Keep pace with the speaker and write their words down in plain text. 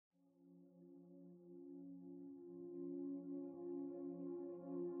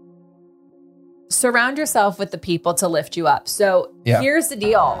surround yourself with the people to lift you up. So here's the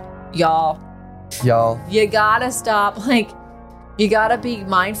deal, y'all. You gotta stop, you gotta be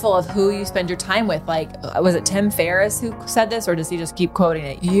mindful of who you spend your time with. Was it Tim Ferriss who said this, or does he just keep quoting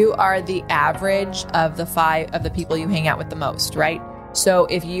it? You are the average of the people you hang out with the most, right? So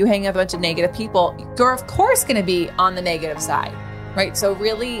if you hang out with a bunch of negative people, you're of course gonna be on the negative side, right? So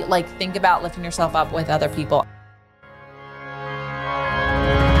really think about lifting yourself up with other people.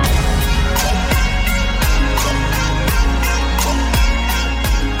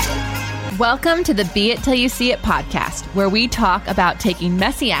 Welcome to the Be It Till You See It podcast, where we talk about taking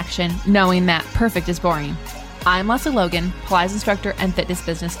messy action, knowing that perfect is boring. I'm Leslie Logan, Pilates instructor and fitness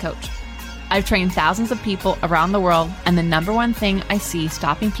business coach. I've trained thousands of people around the world, and the number one thing I see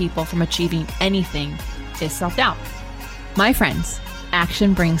stopping people from achieving anything is self-doubt. My friends,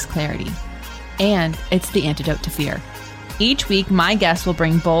 action brings clarity, and it's the antidote to fear. Each week, my guests will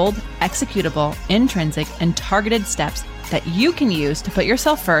bring bold, executable, intrinsic, and targeted steps that you can use to put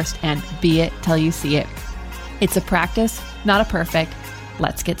yourself first and be it till you see it. It's a practice, not a perfect.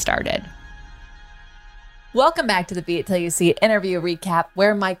 Let's get started. Welcome back to the Be It Till You See It interview recap,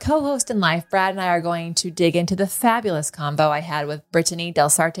 where my co-host in life, Brad, and I are going to dig into the fabulous convo I had with Brittany Del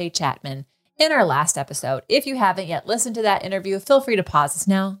Sarte Chapman in our last episode. If you haven't yet listened to that interview, feel free to pause this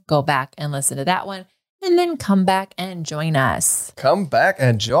now, go back and listen to that one, and then come back and join us. Come back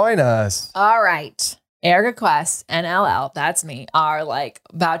and join us. All right. Erica Quest and LL, that's me, are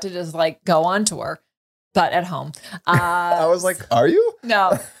about to just go on tour, but at home. I was like, are you?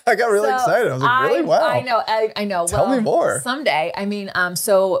 No. I got really excited. I was like, really? Wow. I know. Tell me more. Someday.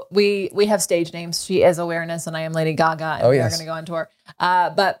 So we have stage names. She is Awareness and I am Lady Gaga. And we are going to go on tour.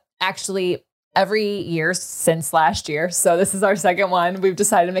 But actually every year since last year, so this is our second one, we've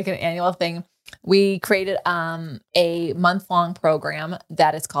decided to make it an annual thing. We created a month-long program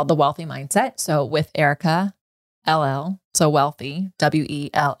that is called The Wealthy Mindset. So with Erica, LL, so wealthy,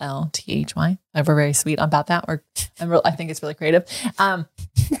 WELLTHY. We're very sweet about that. I think it's really creative. We're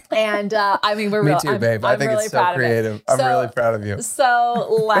Me real. too, babe. I think really it's so creative. I'm really proud of you.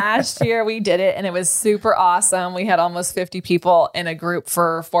 So last year we did it and it was super awesome. We had almost 50 people in a group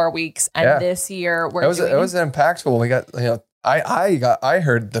for 4 weeks. And this year it was impactful. We got, I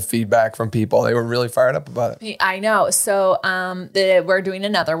heard the feedback from people. They were really fired up about it. I know. So we're doing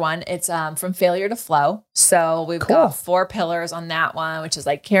another one. It's from failure to flow. So we've got 4 pillars on that one, which is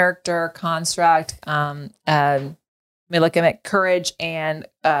character, construct, courage, and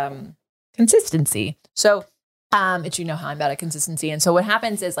consistency. So it's, how I'm about consistency. And so what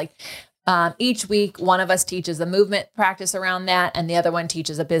happens is each week, one of us teaches a movement practice around that, and the other one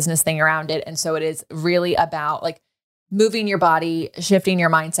teaches a business thing around it. And so it is really about moving your body, shifting your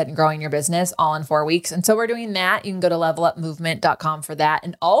mindset, and growing your business all in 4 weeks. And so we're doing that. You can go to levelupmovement.com for that.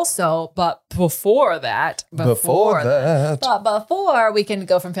 And also, before we can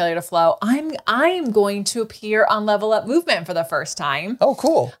go from failure to flow, I'm going to appear on Level Up Movement for the first time. Oh,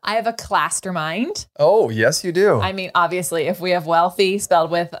 cool. I have a Clastermind. Oh, yes, you do. Obviously, if we have wealthy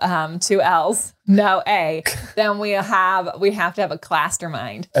spelled with 2 L's, no A, then we have to have a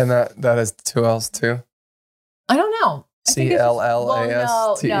Clastermind. And that is 2 L's too? I don't know.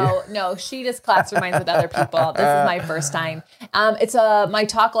 CLLAST. No. She just classrooms with other people. This is my first time. It's my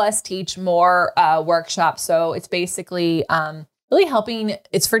Talk Less, Teach More workshop. So it's basically really helping.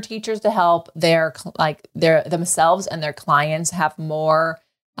 It's for teachers to help their themselves and their clients have more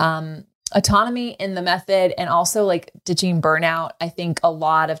autonomy in the method, and also ditching burnout. I think a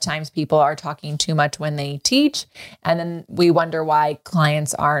lot of times people are talking too much when they teach, and then we wonder why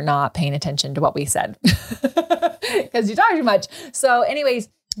clients are not paying attention to what we said because you talk too much. So anyways,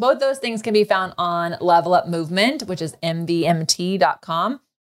 both those things can be found on Level Up Movement, which is mvmt.com.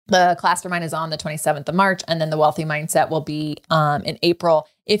 The Clastermind is on the 27th of March, and then the Wealthy Mindset will be in April.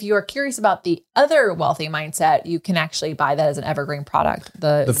 If you are curious about the other Wealthy Mindset, you can actually buy that as an evergreen product.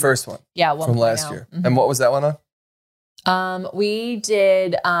 The first one. Yeah. From last year. Mm-hmm. And what was that one on? We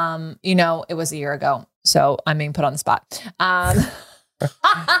did, it was a year ago. So I'm being put on the spot.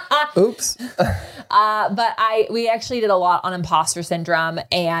 Oops. But we actually did a lot on imposter syndrome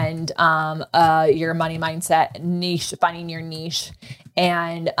and your money mindset niche, finding your niche.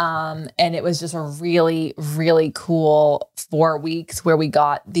 And it was just a really, really cool 4 weeks where we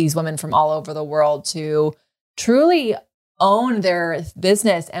got these women from all over the world to truly own their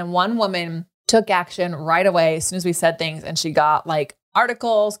business. And one woman took action right away as soon as we said things, and she got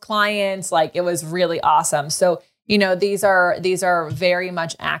articles, clients, it was really awesome. So, these are very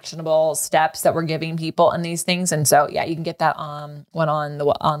much actionable steps that we're giving people in these things. And so, yeah, you can get that one on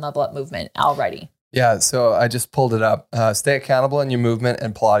Level Up Movement already. Yeah, so I just pulled it up. Stay accountable in your movement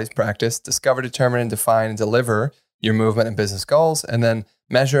and Pilates practice. Discover, determine, and define and deliver your movement and business goals. And then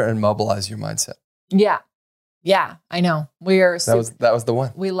measure and mobilize your mindset. Yeah. Yeah, I know. That was the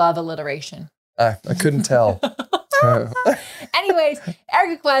one. We love alliteration. I couldn't tell. Anyways,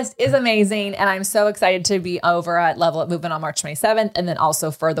 Erica Quest is amazing. And I'm so excited to be over at Level Up Movement on March 27th. And then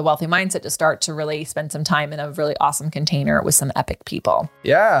also for the Wealthy Mindset to start to really spend some time in a really awesome container with some epic people.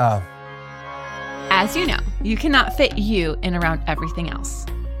 Yeah. As you know, you cannot fit you in around everything else.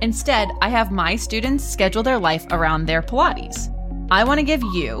 Instead, I have my students schedule their life around their Pilates. I want to give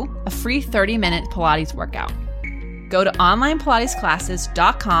you a free 30-minute Pilates workout. Go to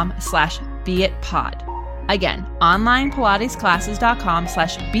onlinepilatesclasses.com/beitpod. Again,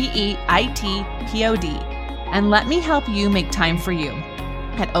 onlinepilatesclasses.com/beitpod. And let me help you make time for you.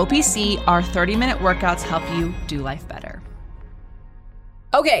 At OPC, our 30-minute workouts help you do life better.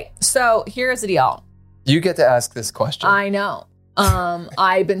 Okay, so here's the deal. You get to ask this question. I know.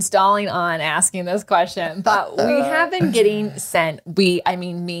 I've been stalling on asking this question, but we have been getting sent,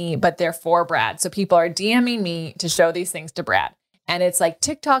 me, but they're for Brad. So people are DMing me to show these things to Brad. And it's like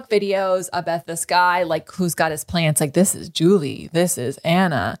TikTok videos about this guy, like who's got his plants. Like, this is Julie, this is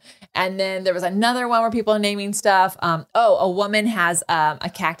Anna. And then there was another one where people are naming stuff. A woman has a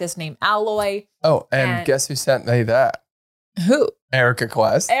cactus named Alloy. Oh, and guess who sent me that? Who? Erica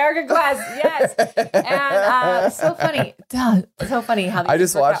Quest. Erica Quest, yes. And so funny. So funny how I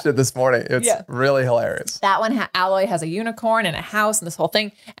just watched it this morning. It's really hilarious. That one, Alloy has a unicorn and a house and this whole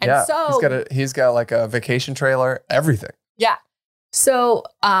thing. And he's got like a vacation trailer, everything. Yeah. So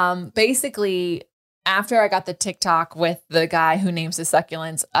basically, after I got the TikTok with the guy who names his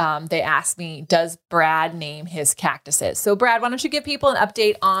succulents, they asked me, does Brad name his cactuses? So Brad, why don't you give people an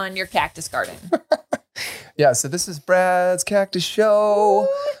update on your cactus garden? Yeah, so this is Brad's Cactus Show.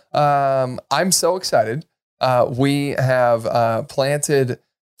 I'm so excited. We have planted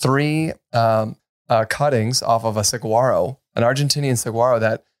 3 cuttings off of a saguaro, an Argentinian saguaro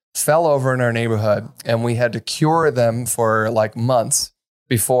that fell over in our neighborhood, and we had to cure them for like months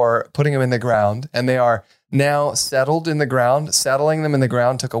before putting them in the ground. And they are now settled in the ground. Settling them in the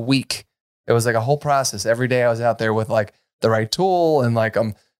ground took a week. It was like a whole process. Every day I was out there with like the right tool and like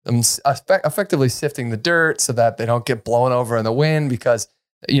I'm effectively sifting the dirt so that they don't get blown over in the wind because,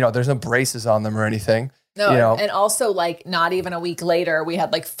 there's no braces on them or anything. No, and also like not even a week later, we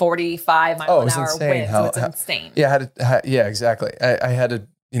had like 45 mile an hour winds. So it's insane. Yeah, exactly. I had to,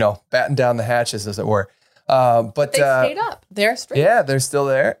 batten down the hatches, as it were. But they stayed up. They're straight. Yeah, they're still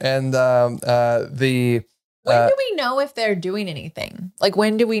there. And when do we know if they're doing anything? Like,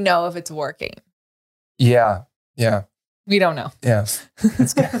 when do we know if it's working? Yeah. We don't know. Yeah.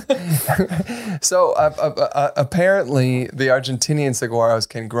 So apparently the Argentinian saguaros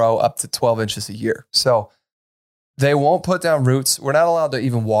can grow up to 12 inches a year. So they won't put down roots. We're not allowed to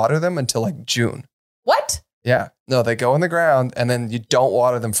even water them until like June. What? Yeah. No, they go in the ground and then you don't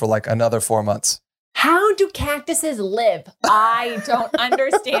water them for like another 4 months. How do cactuses live? I don't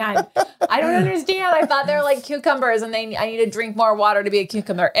understand. I thought they're like cucumbers and I need to drink more water to be a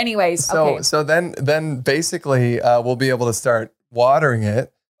cucumber. Anyways, okay. So then basically we'll be able to start watering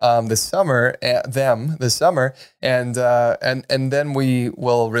it this summer, and then we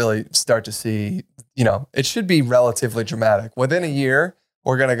will really start to see, it should be relatively dramatic. Within a year,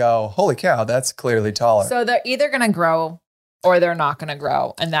 we're going to go, holy cow, that's clearly taller. So they're either going to grow or they're not going to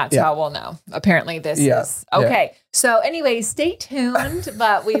grow. And that's how we'll know. Apparently this is. Okay. Yeah. So anyway, stay tuned.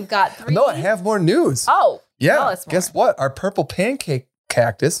 But we've got 3. No, I have more news. Oh. Yeah. Guess what? Our purple pancake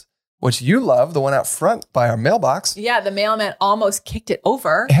cactus, which you love, the one out front by our mailbox. Yeah, the mailman almost kicked it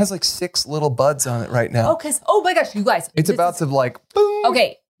over. It has like 6 little buds on it right now. Oh my gosh, you guys. It's about to like, boom.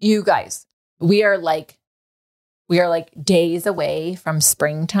 Okay, you guys. We are like days away from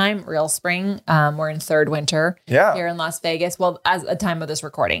springtime, real spring. We're in third winter here in Las Vegas. Well, as a time of this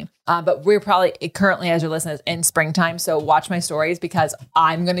recording, but we're probably currently, as you're listening, in springtime. So watch my stories because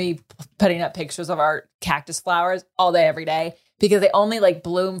I'm going to be putting up pictures of our cactus flowers all day, every day, because they only like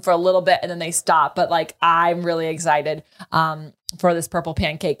bloom for a little bit and then they stop. But like, I'm really excited for this purple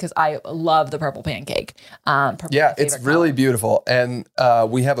pancake because I love the purple pancake. It's really beautiful. And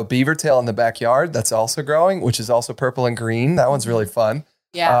we have a beaver tail in the backyard that's also growing, which is also purple and green. That one's really fun.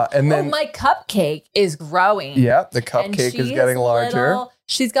 Yeah. And then my cupcake is growing. Yeah, the cupcake is getting larger.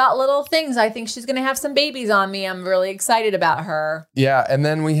 She's got little things. I think she's going to have some babies on me. I'm really excited about her. Yeah. And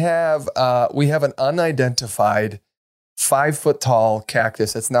then we have an unidentified 5-foot tall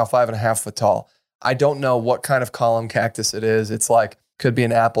cactus. It's now 5.5 foot tall. I don't know what kind of column cactus it is. It's like, could be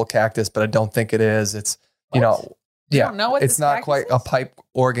an apple cactus, but I don't think it is. It's, You don't know what it's this not cactus quite is? a pipe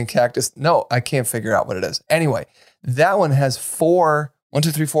organ cactus. No, I can't figure out what it is. Anyway, that one has 5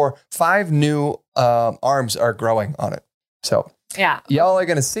 new arms are growing on it. So Yeah. y'all are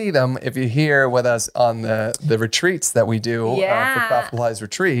going to see them if you're here with us on the retreats that we do for Profitable Lives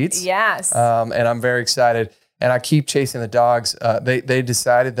retreats. Yes. And I'm very excited. And I keep chasing the dogs. They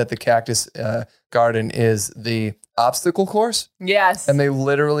decided that the cactus garden is the obstacle course. Yes. And they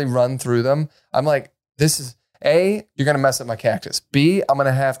literally run through them. I'm like, this is A, you're going to mess up my cactus. B, I'm going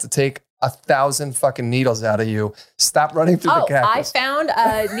to have to take 1,000 fucking needles out of you. Stop running through the cactus. I found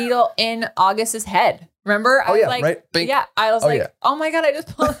a needle in August's head. Remember? I was like, right? Bink. Yeah. I was oh my God, I just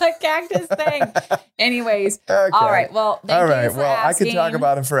pulled that cactus thing. Anyways. Okay. All right. Well, thank you for Well, asking. I could talk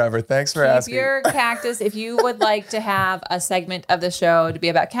about him forever. Thanks for asking. Keep your cactus. If you would like to have a segment of the show to be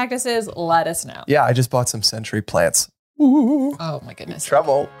about cactuses, let us know. Yeah, I just bought some century plants. Ooh. Oh my goodness.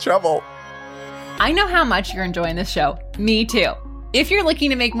 Trouble. I know how much you're enjoying this show. Me too. If you're looking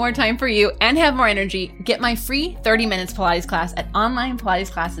to make more time for you and have more energy, get my free 30 minutes Pilates class at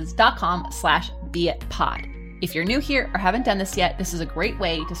onlinepilatesclasses.com/beitpod. If you're new here or haven't done this yet, this is a great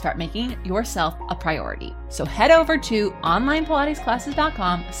way to start making yourself a priority. So head over to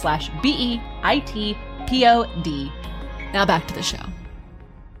onlinepilatesclasses.com/beitpod. Now back to the show.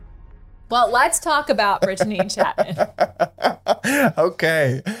 Well, let's talk about Brittany Chapman.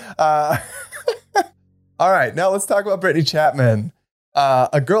 Okay. All right. Now let's talk about Brittany Chapman.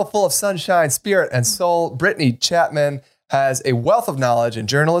 A girl full of sunshine, spirit, and soul. Brittany Chapman has a wealth of knowledge in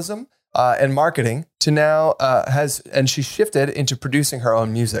journalism and marketing to now and she shifted into producing her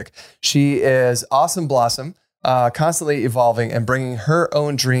own music. She is awesome blossom, constantly evolving and bringing her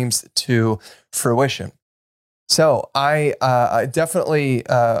own dreams to fruition. So I definitely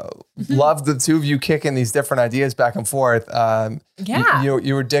love the two of you kicking these different ideas back and forth.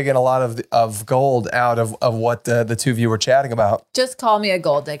 You were digging a lot of gold out of what the two of you were chatting about. Just call me a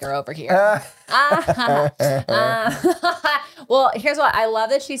gold digger over here. Well, here's what I love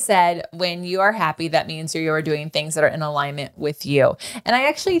that she said, when you are happy, that means you are doing things that are in alignment with you. And I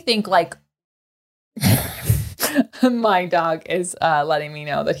actually think like my dog is letting me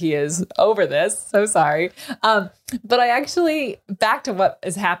know that he is over this. So sorry. But I actually, back to what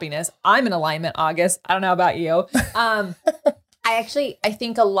is happiness. I'm in alignment, August. I don't know about you. I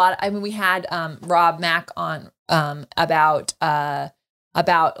think a lot, we had Rob Mack on about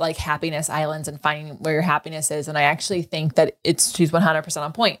like happiness islands and finding where your happiness is. And I actually think that she's 100%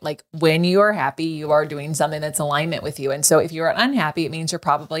 on point. Like when you are happy, you are doing something that's alignment with you. And so if you're unhappy, it means you're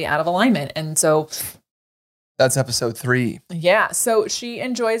probably out of alignment. And so that's episode 3. Yeah. So she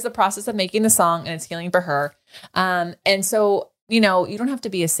enjoys the process of making the song and it's healing for her. And so, you don't have to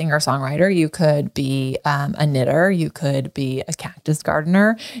be a singer-songwriter. You could be a knitter. You could be a cactus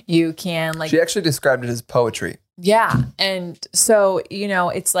gardener. You can She actually described it as poetry. Yeah. And so,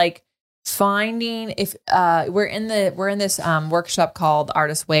 it's like finding if we're in this workshop called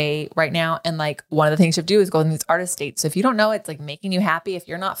Artist Way right now. And like one of the things you have to do is go in these artist states. So if you don't know, it's like making you happy. If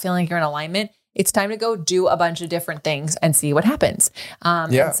you're not feeling like you're in alignment, it's time to go do a bunch of different things and see what happens.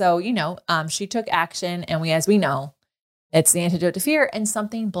 And so, she took action and as we know, it's the antidote to fear and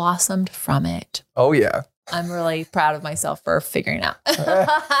something blossomed from it. Oh yeah. I'm really proud of myself for figuring out.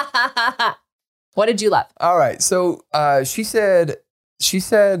 What did you love? All right. So she said,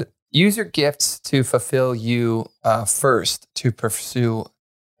 use your gifts to fulfill you first to pursue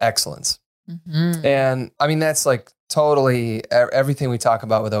excellence. Mm-hmm. And I mean, that's like totally everything we talk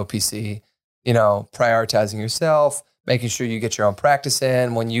about with OPC, prioritizing yourself, making sure you get your own practice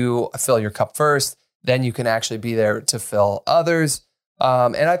in. When you fill your cup first, then you can actually be there to fill others.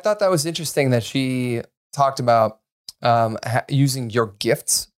 And I thought that was interesting that she talked about using your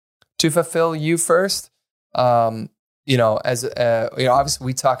gifts to fulfill you first. Obviously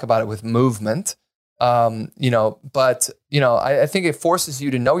we talk about it with movement, but I think it forces you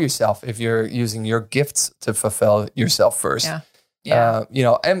to know yourself if you're using your gifts to fulfill yourself first. Yeah.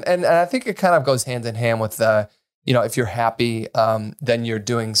 And I think it kind of goes hand in hand with if you're happy, then you're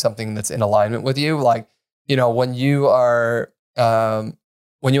doing something that's in alignment with you. Like, when you are,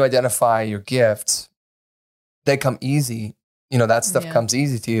 when you identify your gifts, they come easy. That stuff comes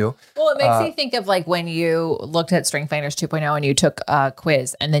easy to you. Well, it makes me think of like when you looked at Strength Finders 2.0 and you took a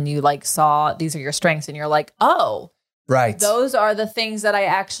quiz and then you like saw these are your strengths and you're like, oh, right. Those are the things that I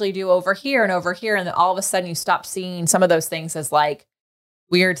actually do over here and over here. And then all of a sudden you stop seeing some of those things as like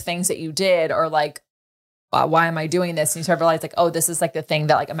weird things that you did or like, why am I doing this? And you start to realize like, oh, this is like the thing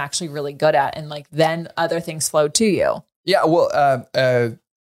that like I'm actually really good at. And like then other things flow to you. Yeah. Well, I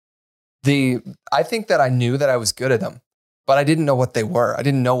think that I knew that I was good at them, but I didn't know what they were. I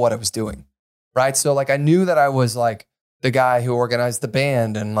didn't know what I was doing. right? So like I knew that I was like the guy who organized the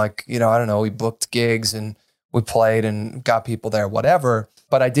band and like, I don't know, we booked gigs and we played and got people there, whatever.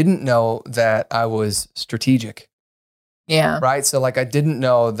 But I didn't know that I was strategic. Yeah. Right. So like I didn't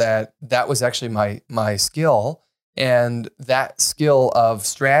know that that was actually my skill, and that skill of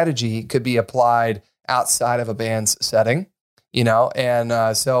strategy could be applied outside of a band's setting,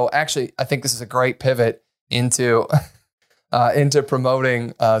 And so actually, I think this is a great pivot into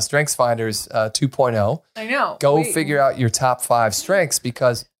promoting StrengthsFinders 2.0. I know. Go figure out your top 5 strengths,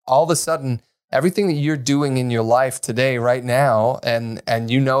 because all of a sudden, everything that you're doing in your life today, right now, and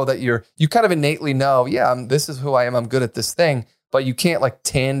that you kind of innately know, this is who I am. I'm good at this thing, but you can't like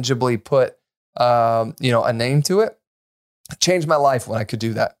tangibly put, a name to it. It changed my life when I could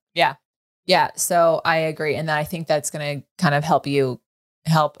do that. Yeah. Yeah. So I agree. And I think that's going to kind of help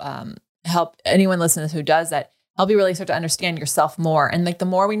anyone listening who does that, help you really start to understand yourself more. And like the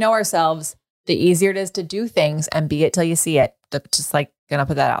more we know ourselves, the easier it is to do things and be it till you see it. Just like gonna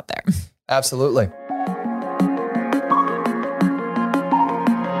put that out there. Absolutely.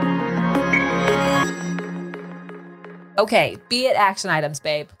 Okay, be it action items,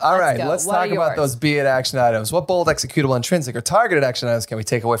 babe. All right, let's talk about those be it action items. What bold, executable, intrinsic, or targeted action items can we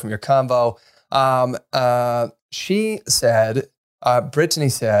take away from your convo? She said, Brittany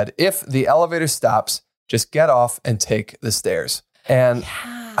said, if the elevator stops, just get off and take the stairs. And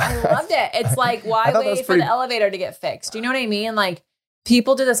I loved it. It's like, why wait for the elevator to get fixed? Do you know what I mean? Like,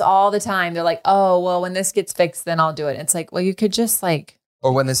 people do this all the time. They're like, oh, well, when this gets fixed, then I'll do it. It's like, well, you could just like...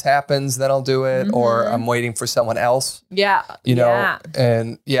 Or when this happens, then I'll do it. Mm-hmm. Or I'm waiting for someone else. Yeah.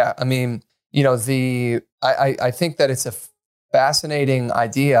 And I mean, I think that it's a fascinating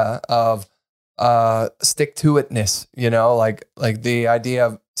idea of stick-to-itness, like the idea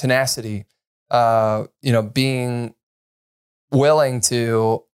of tenacity, being willing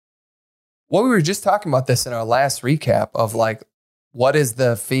to... What we were just talking about this in our last recap of like, what is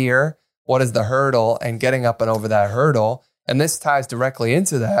the fear? What is the hurdle? And getting up and over that hurdle. And this ties directly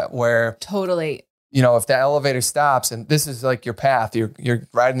into that, where totally, if the elevator stops and this is like your path, you're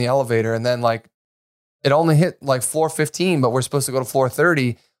riding the elevator, and then like it only hit like floor 15, but we're supposed to go to floor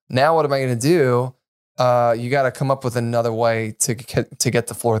 30. Now what am I going to do? You got to come up with another way to get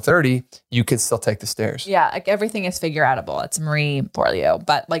to floor 30. You could still take the stairs. Yeah, like everything is figure outable. It's Marie Forleo,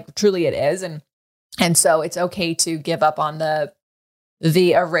 but like truly it is, and so it's okay to give up on the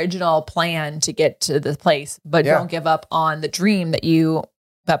original plan to get to the place, but don't give up on the dream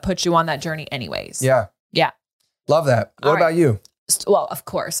that puts you on that journey anyways. Yeah. Yeah. Love that. What about you? Well, of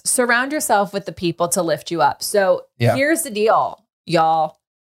course, surround yourself with the people to lift you up. So here's the deal, y'all.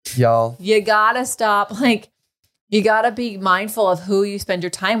 You gotta stop. Like, you gotta be mindful of who you spend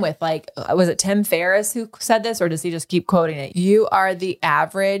your time with. Like, was it Tim Ferriss who said this, or does he just keep quoting it? You are the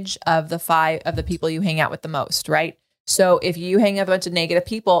average of the 5 of the people you hang out with the most, right? So if you hang out with a bunch of negative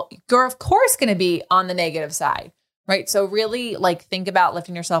people, you're of course going to be on the negative side, right? So really like think about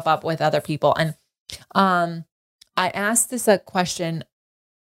lifting yourself up with other people. And I asked this a question,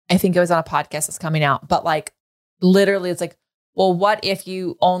 I think it was on a podcast that's coming out, but like literally it's like, well, what if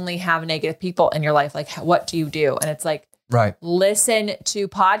you only have negative people in your life? Like, what do you do? And it's like, right. Listen to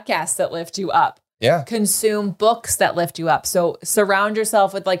podcasts that lift you up. Yeah. Consume books that lift you up. So surround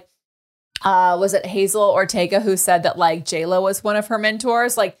yourself with like, was it Hazel Ortega who said that like J-Lo was one of her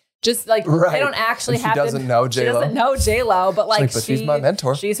mentors? Like, just like, I don't actually have to. She doesn't know J-Lo, but like, but she's my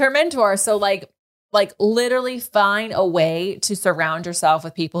mentor. She's her mentor. So like literally find a way to surround yourself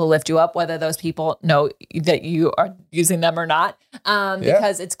with people who lift you up, whether those people know that you are using them or not.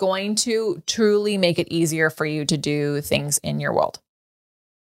 Because it's going to truly make it easier for you to do things in your world.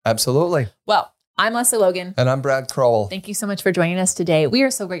 Absolutely. Well, I'm Leslie Logan. And I'm Brad Crowell. Thank you so much for joining us today. We are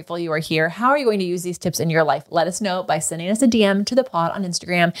so grateful you are here. How are you going to use these tips in your life? Let us know by sending us a DM to the pod on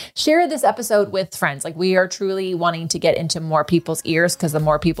Instagram. Share this episode with friends. Like, we are truly wanting to get into more people's ears, because the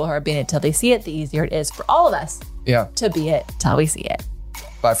more people who are being it till they see it, the easier it is for all of us to be it till we see it.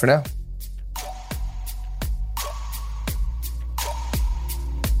 Bye for now.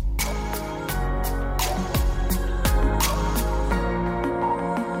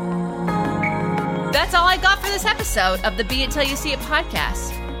 That's all I got for this episode of the Be It Till You See It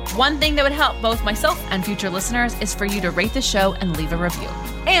podcast. One thing that would help both myself and future listeners is for you to rate the show and leave a review.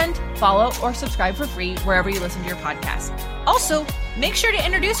 And follow or subscribe for free wherever you listen to your podcast. Also, make sure to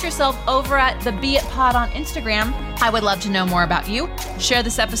introduce yourself over at the Be It Pod on Instagram. I would love to know more about you. Share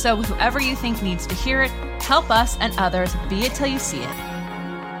this episode with whoever you think needs to hear it. Help us and others be it till you see it.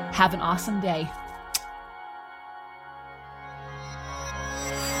 Have an awesome day.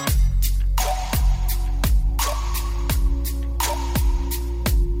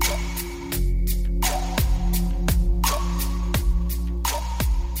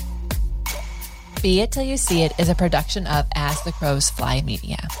 Be It Till You See It is a production of As the Crows Fly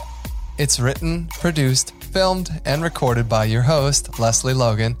Media. It's written, produced, filmed, and recorded by your host, Leslie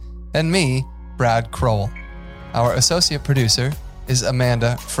Logan, and me, Brad Crowell. Our associate producer is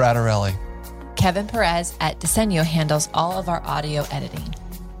Amanda Frattarelli. Kevin Perez at Disenyo handles all of our audio editing.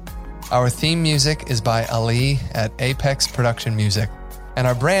 Our theme music is by Ali at Apex Production Music, and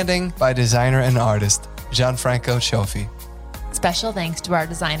our branding by designer and artist Gianfranco Cioffi. Special thanks to our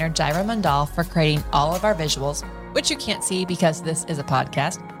designer Jaira Mandal for creating all of our visuals, which you can't see because this is a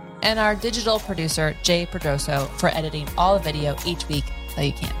podcast, and our digital producer Jay Pedroso for editing all the video each week so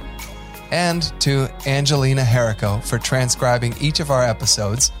you can. And to Angelina Herrico for transcribing each of our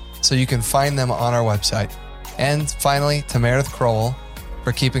episodes so you can find them on our website. And finally, to Meredith Crowell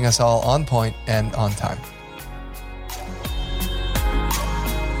for keeping us all on point and on time.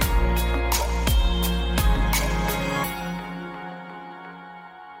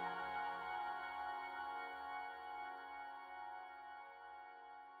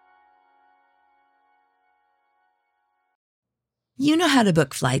 You know how to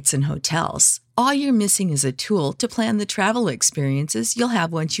book flights and hotels. All you're missing is a tool to plan the travel experiences you'll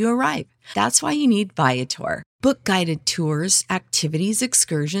have once you arrive. That's why you need Viator. Book guided tours, activities,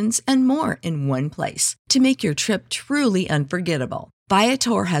 excursions, and more in one place to make your trip truly unforgettable.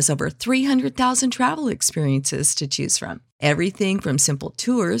 Viator has over 300,000 travel experiences to choose from. Everything from simple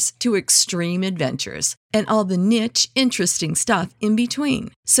tours to extreme adventures and all the niche, interesting stuff in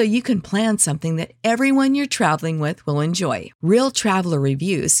between. So you can plan something that everyone you're traveling with will enjoy. Real traveler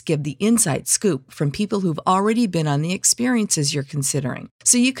reviews give the inside scoop from people who've already been on the experiences you're considering.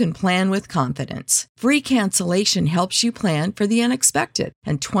 So you can plan with confidence. Free cancellation helps you plan for the unexpected.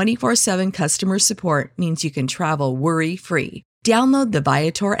 And 24/7 customer support means you can travel worry-free. Download the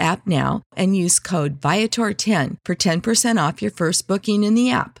Viator app now and use code Viator10 for 10% off your first booking in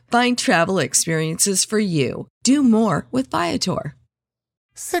the app. Find travel experiences for you. Do more with Viator.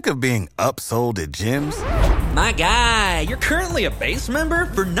 Sick of being upsold at gyms? My guy, you're currently a base member.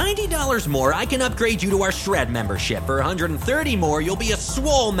 For $90 more, I can upgrade you to our Shred membership. For $130 more, you'll be a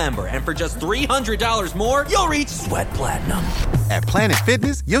Swole member. And for just $300 more, you'll reach Sweat Platinum. At Planet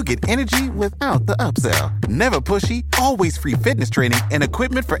Fitness, you'll get energy without the upsell. Never pushy, always free fitness training and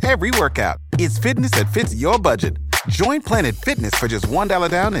equipment for every workout. It's fitness that fits your budget. Join Planet Fitness for just $1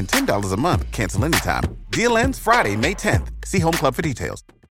 down and $10 a month. Cancel anytime. Deal ends Friday, May 10th. See Home Club for details.